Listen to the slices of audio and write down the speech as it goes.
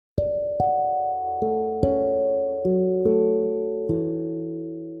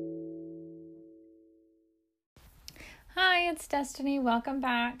Destiny. Welcome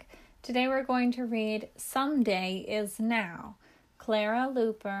back. Today we're going to read Someday Is Now, Clara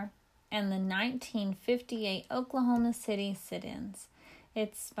Luper and the 1958 Oklahoma City Sit-ins.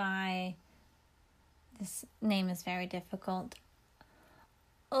 It's by, this name is very difficult,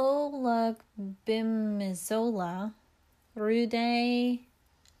 Olagbimisola Rude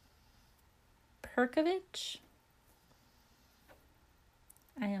Perkovich.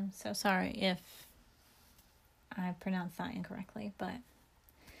 I am so sorry if I pronounced that incorrectly, but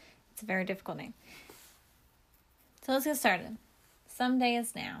it's a very difficult name. So let's get started. Someday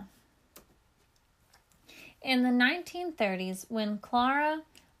is now. In the 1930s, when Clara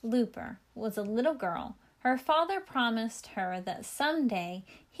Luper was a little girl, her father promised her that someday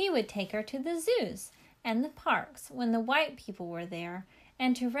he would take her to the zoos and the parks when the white people were there,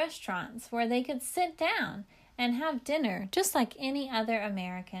 and to restaurants where they could sit down and have dinner just like any other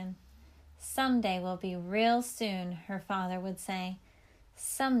American. Someday will be real soon, her father would say.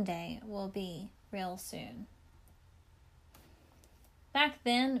 Someday will be real soon. Back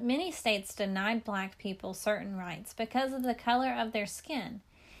then, many states denied black people certain rights because of the color of their skin.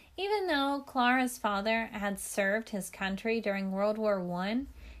 Even though Clara's father had served his country during World War I,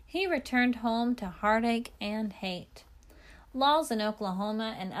 he returned home to heartache and hate. Laws in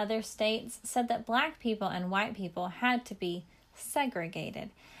Oklahoma and other states said that black people and white people had to be segregated,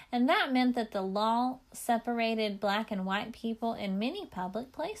 and that meant that the law separated black and white people in many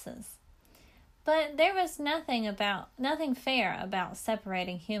public places. But there was nothing fair about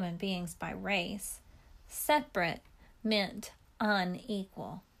separating human beings by race. Separate meant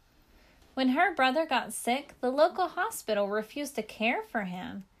unequal. When her brother got sick, the local hospital refused to care for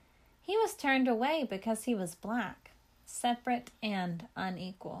him. He was turned away because he was black. Separate and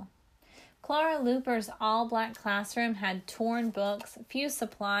unequal. Clara Luper's all-black classroom had torn books, few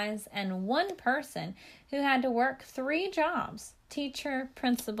supplies, and one person who had to work 3 jobs: teacher,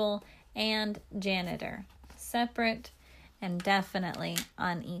 principal, and janitor. Separate and definitely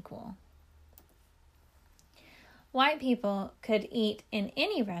unequal. White people could eat in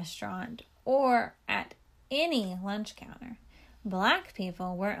any restaurant or at any lunch counter. Black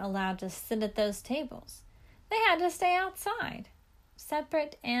people weren't allowed to sit at those tables. They had to stay outside.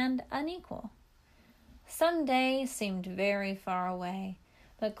 Separate and unequal. Someday seemed very far away,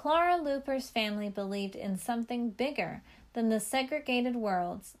 but Clara Luper's family believed in something bigger than the segregated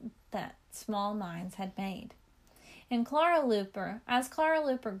worlds that small minds had made. As Clara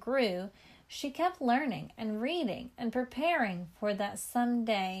Luper grew, she kept learning and reading and preparing for that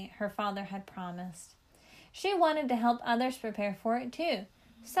someday her father had promised. She wanted to help others prepare for it too,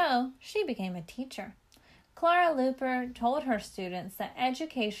 so she became a teacher. Clara Luper told her students that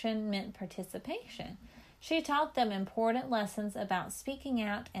education meant participation. She taught them important lessons about speaking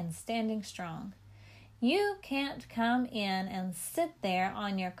out and standing strong. You can't come in and sit there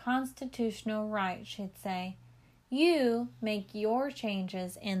on your constitutional right, she'd say. You make your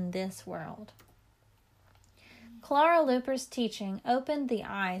changes in this world. Clara Luper's teaching opened the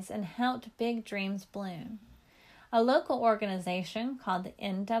eyes and helped big dreams bloom. A local organization called the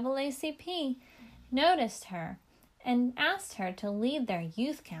NAACP noticed her and asked her to lead their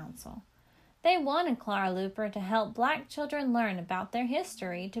youth council. They wanted Clara Luper to help black children learn about their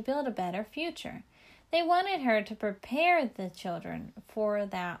history to build a better future. They wanted her to prepare the children for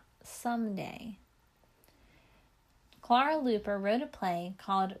that someday. Clara Luper wrote a play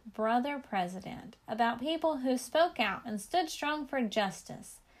called Brother President about people who spoke out and stood strong for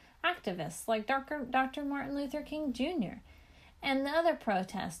justice, activists like Dr. Martin Luther King Jr., and the other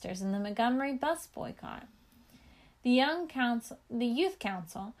protesters in the Montgomery bus boycott. The Youth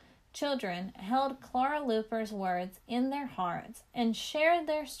Council children held Clara Luper's words in their hearts and shared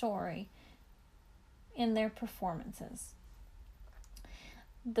their story in their performances.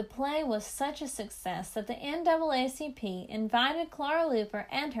 The play was such a success that the NAACP invited Clara Luper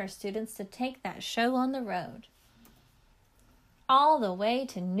and her students to take that show on the road. All the way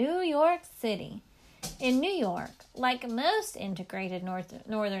to New York City. In New York, like most integrated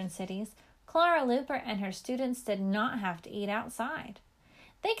northern cities, Clara Luper and her students did not have to eat outside.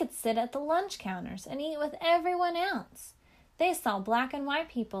 They could sit at the lunch counters and eat with everyone else. They saw black and white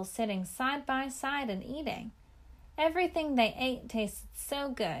people sitting side by side and eating. Everything they ate tasted so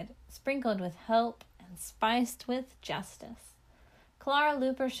good, sprinkled with hope and spiced with justice. Clara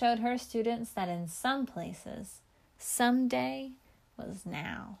Luper showed her students that in some places, someday was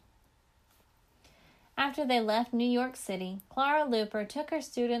now. After they left New York City, Clara Luper took her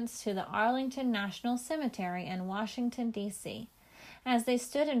students to the Arlington National Cemetery in Washington, D.C. As they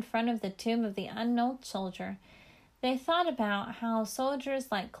stood in front of the tomb of the unknown soldier, they thought about how soldiers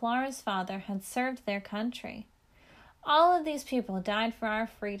like Clara's father had served their country. All of these people died for our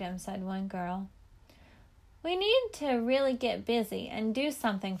freedom, said one girl. We need to really get busy and do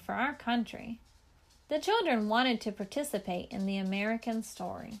something for our country. The children wanted to participate in the American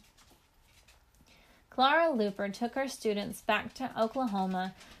story. Clara Luper took her students back to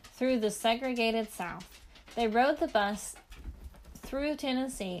Oklahoma through the segregated South. They rode the bus through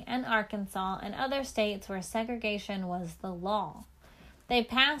Tennessee and Arkansas and other states where segregation was the law. They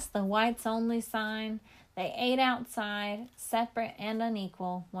passed the whites only sign. They ate outside, separate and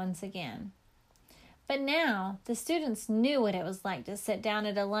unequal, once again. But now the students knew what it was like to sit down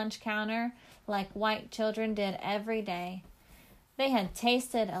at a lunch counter like white children did every day. They had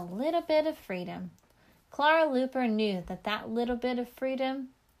tasted a little bit of freedom. Clara Luper knew that that little bit of freedom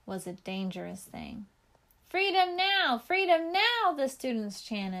was a dangerous thing. Freedom now! Freedom now! The students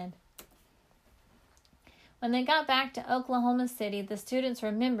chanted. When they got back to Oklahoma City, the students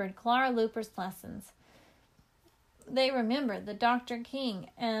remembered Clara Luper's lessons. They remembered the Dr. King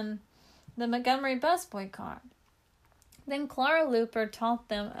and the Montgomery bus boycott. Then Clara Luper taught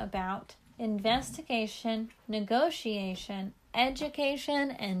them about investigation, negotiation,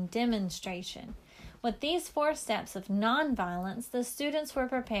 education, and demonstration. With these 4 steps of nonviolence, the students were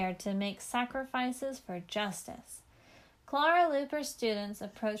prepared to make sacrifices for justice. Clara Luper's students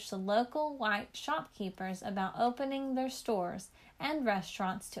approached the local white shopkeepers about opening their stores and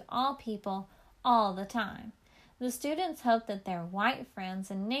restaurants to all people all the time. The students hoped that their white friends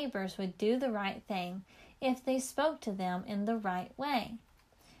and neighbors would do the right thing if they spoke to them in the right way.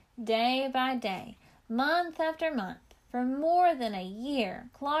 Day by day, month after month, for more than a year,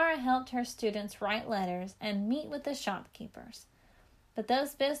 Clara helped her students write letters and meet with the shopkeepers. But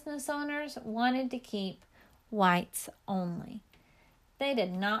those business owners wanted to keep whites only. They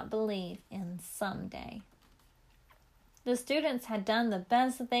did not believe in someday. The students had done the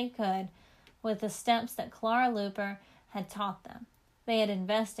best that they could with the steps that Clara Luper had taught them. They had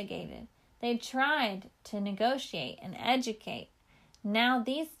investigated. They tried to negotiate and educate. Now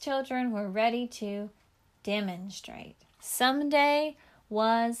these children were ready to demonstrate. Someday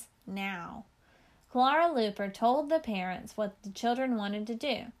was now. Clara Luper told the parents what the children wanted to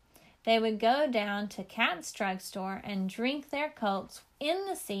do. They would go down to Cat's drugstore and drink their Cokes in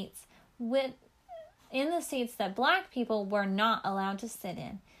the seats that black people were not allowed to sit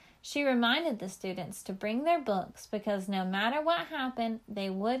in. She reminded the students to bring their books because no matter what happened,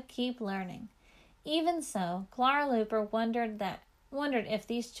 they would keep learning. Even so, Clara Luper wondered if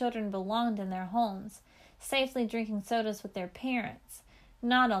these children belonged in their homes, safely drinking sodas with their parents,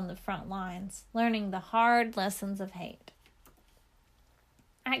 not on the front lines, learning the hard lessons of hate.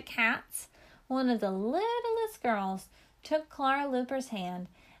 At Cat's, one of the littlest girls took Clara Luper's hand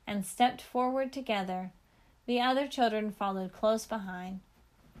and stepped forward together. The other children followed close behind.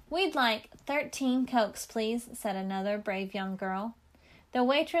 "We'd like 13 Cokes, please," said another brave young girl. The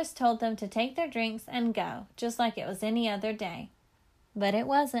waitress told them to take their drinks and go, just like it was any other day. But it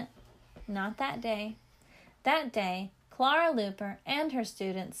wasn't. Not that day. That day, Clara Luper and her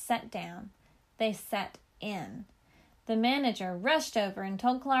students sat down. They sat in. The manager rushed over and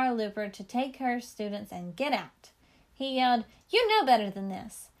told Clara Luper to take her students and get out. He yelled, "You know better than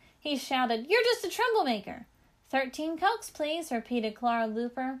this." He shouted, "You're just a troublemaker." 13 Cokes, please," repeated Clara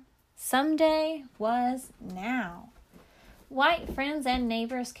Luper. Someday was now. White friends and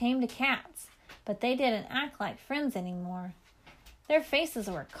neighbors came to Cat's, but they didn't act like friends anymore. Their faces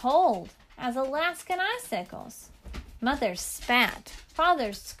were cold as Alaskan icicles. Mothers spat.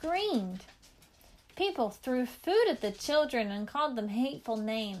 Fathers screamed. People threw food at the children and called them hateful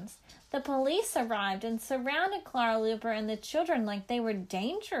names. The police arrived and surrounded Clara Luper and the children like they were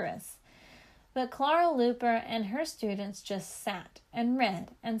dangerous. But Clara Luper and her students just sat and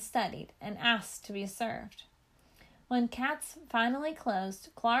read and studied and asked to be served. When Cat's finally closed,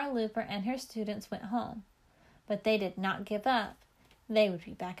 Clara Luper and her students went home. But they did not give up. They would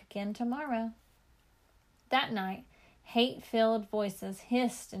be back again tomorrow. That night, hate-filled voices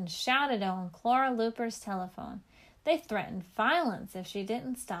hissed and shouted on Clara Luper's telephone. They threatened violence if she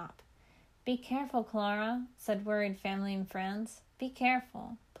didn't stop. "Be careful, Clara," said worried family and friends. "Be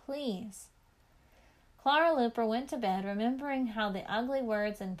careful, please." Clara Luper went to bed remembering how the ugly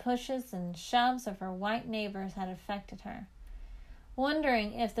words and pushes and shoves of her white neighbors had affected her,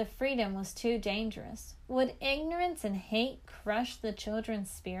 wondering if the freedom was too dangerous. Would ignorance and hate crush the children's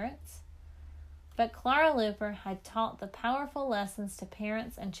spirits? But Clara Luper had taught the powerful lessons to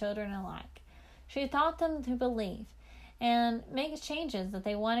parents and children alike. She taught them to believe and make changes that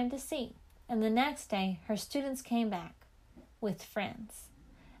they wanted to see. And the next day, her students came back with friends.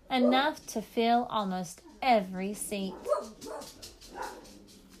 Enough to fill almost every seat.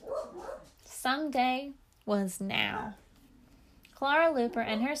 Someday was now. Clara Luper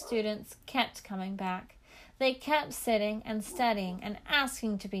and her students kept coming back. They kept sitting and studying and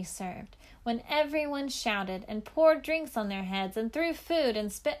asking to be served. When everyone shouted and poured drinks on their heads and threw food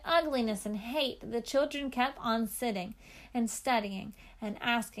and spit ugliness and hate, the children kept on sitting and studying and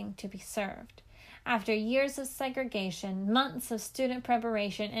asking to be served. After years of segregation, months of student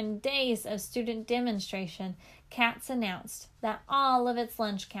preparation, and days of student demonstration, Katz announced that all of its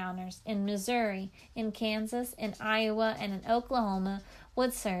lunch counters in Missouri, in Kansas, in Iowa, and in Oklahoma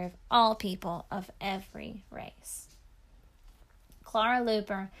would serve all people of every race. Clara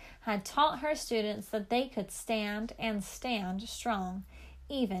Luper had taught her students that they could stand and stand strong,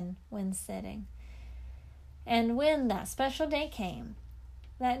 even when sitting. And when that special day came,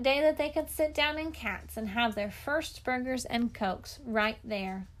 that day that they could sit down in Katz and have their first burgers and Cokes right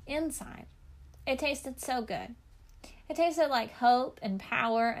there inside, it tasted so good. It tasted like hope and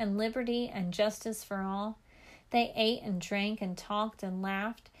power and liberty and justice for all. They ate and drank and talked and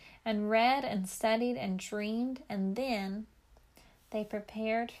laughed and read and studied and dreamed, and then they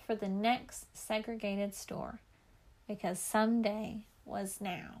prepared for the next segregated store, because someday was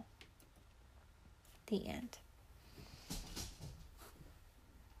now. The end.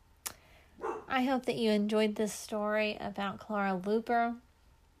 I hope that you enjoyed this story about Clara Luper.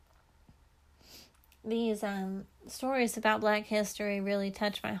 These stories about Black history really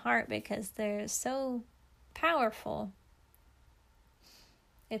touch my heart because they're so powerful.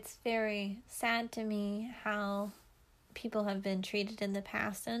 It's very sad to me how people have been treated in the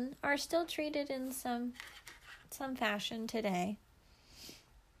past and are still treated in some fashion today.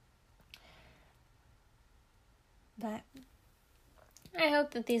 But I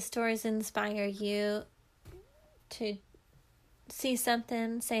hope that these stories inspire you to see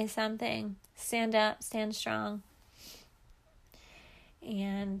something, say something, stand up, stand strong,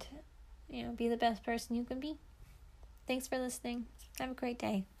 and, be the best person you can be. Thanks for listening. Have a great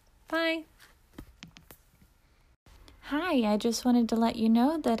day. Bye. Hi, I just wanted to let you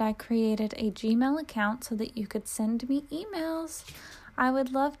know that I created a Gmail account so that you could send me emails. I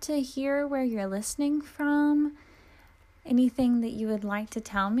would love to hear where you're listening from. Anything that you would like to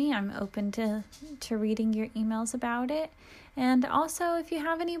tell me, I'm open to reading your emails about it. And also, if you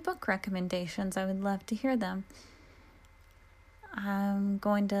have any book recommendations, I would love to hear them. I'm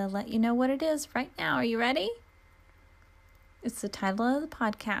going to let you know what it is right now. Are you ready? It's the title of the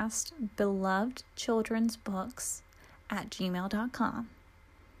podcast, Beloved Children's Books at gmail.com.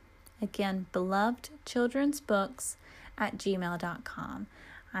 Again, Beloved Children's Books at gmail.com.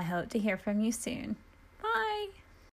 I hope to hear from you soon.